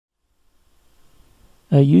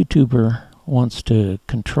A YouTuber wants to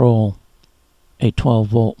control a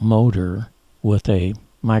 12-volt motor with a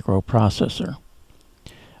microprocessor.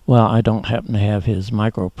 Well, I don't happen to have his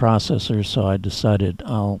microprocessor, so I decided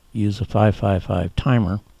I'll use a 555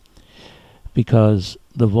 timer, because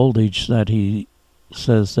the voltage that he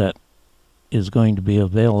says that is going to be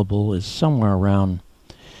available is somewhere around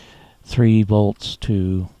 3 volts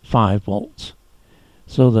to 5 volts.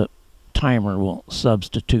 So the timer will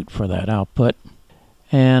substitute for that output.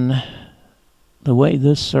 And the way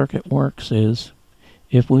this circuit works is,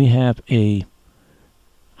 if we have a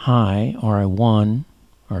high or a 1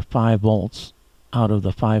 or 5 volts out of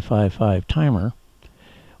the 555 timer,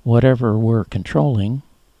 whatever we're controlling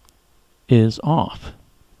is off,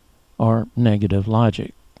 or negative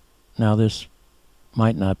logic. Now this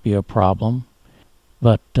might not be a problem,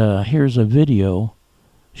 but here's a video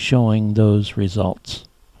showing those results.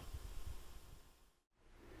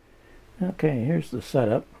 Okay, here's the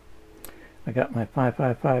setup. I got my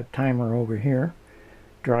 555 timer over here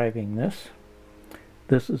driving this.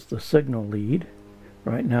 This is the signal lead.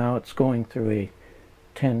 Right now it's going through a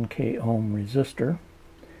 10k ohm resistor,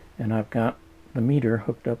 and I've got the meter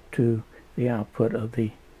hooked up to the output of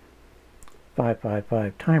the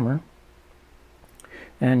 555 timer.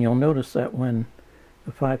 And you'll notice that when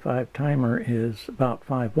the 555 timer is about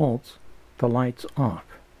 5 volts, the light's off.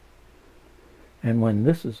 And when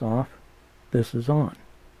this is off, this is on.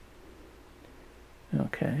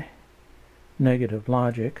 Okay, negative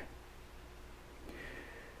logic.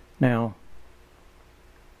 Now,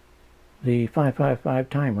 the 555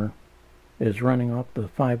 timer is running off the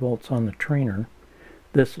 5 volts on the trainer.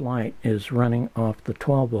 This light is running off the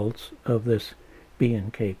 12 volts of this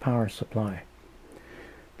B&K power supply.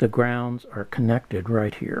 The grounds are connected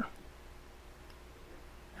right here.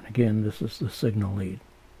 And again, this is the signal lead.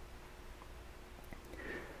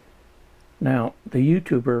 Now, the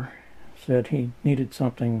YouTuber said he needed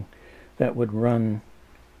something that would run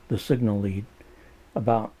the signal lead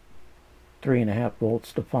about 3.5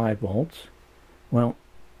 volts to 5 volts. Well,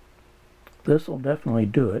 this will definitely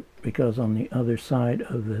do it, because on the other side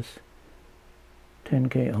of this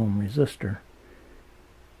 10k ohm resistor,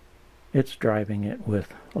 it's driving it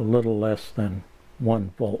with a little less than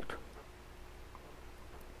 1 volt.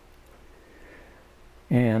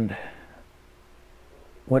 And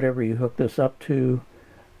whatever you hook this up to,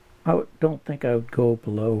 I don't think I would go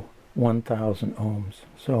below 1,000 ohms.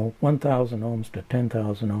 So 1,000 ohms to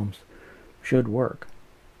 10,000 ohms should work.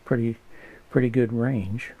 Pretty good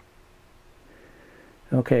range.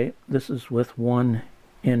 Okay, this is with one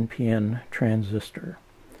NPN transistor.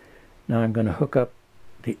 Now I'm going to hook up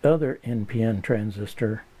the other NPN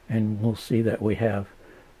transistor, and we'll see that we have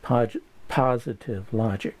positive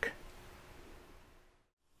logic.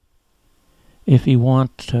 If you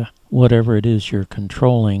want whatever it is you're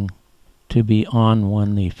controlling to be on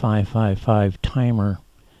when the 555 timer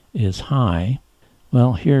is high,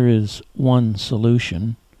 well, here is one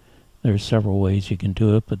solution. There's several ways you can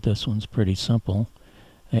do it, but this one's pretty simple.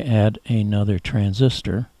 I add another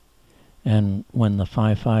transistor, and when the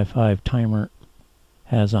 555 timer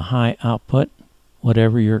has a high output,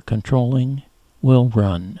 whatever you're controlling will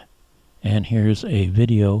run. And here's a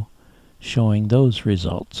video showing those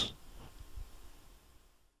results.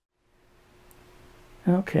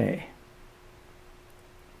 Okay.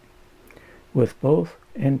 With both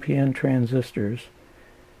NPN transistors,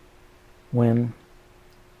 when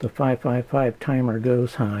the 555 timer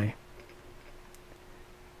goes high,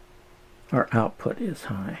 our output is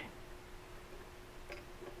high.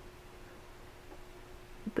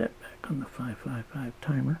 Put that back on the 555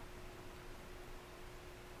 timer.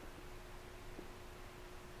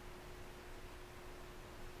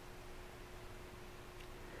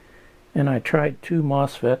 And I tried 2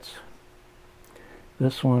 MOSFETs.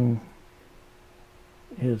 This one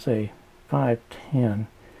is a 510,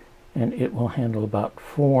 and it will handle about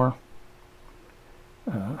 4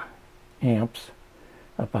 amps,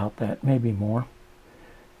 about that, maybe more.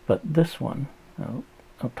 But this one, I'll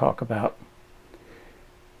talk about,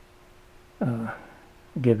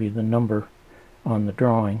 give you the number on the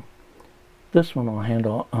drawing. This one will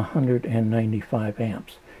handle 195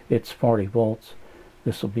 amps. It's 40 volts.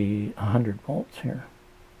 This will be 100 volts here.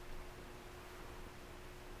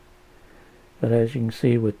 But as you can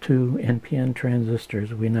see, with 2 NPN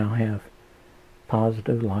transistors, we now have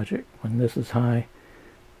positive logic. When this is high,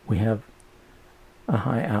 we have a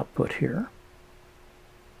high output here.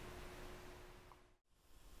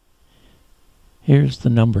 Here's the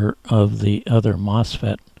number of the other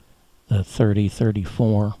MOSFET, the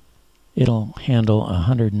 3034. It'll handle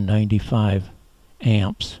 195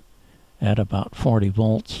 amps at about 40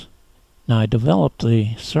 volts, Now I developed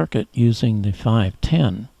the circuit using the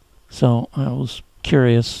 510, so I was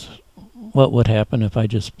curious what would happen if I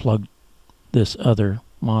just plugged this other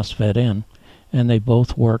MOSFET in, and they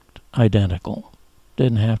both worked identical.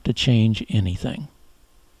 Didn't have to change anything.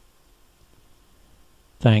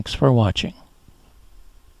 Thanks for watching.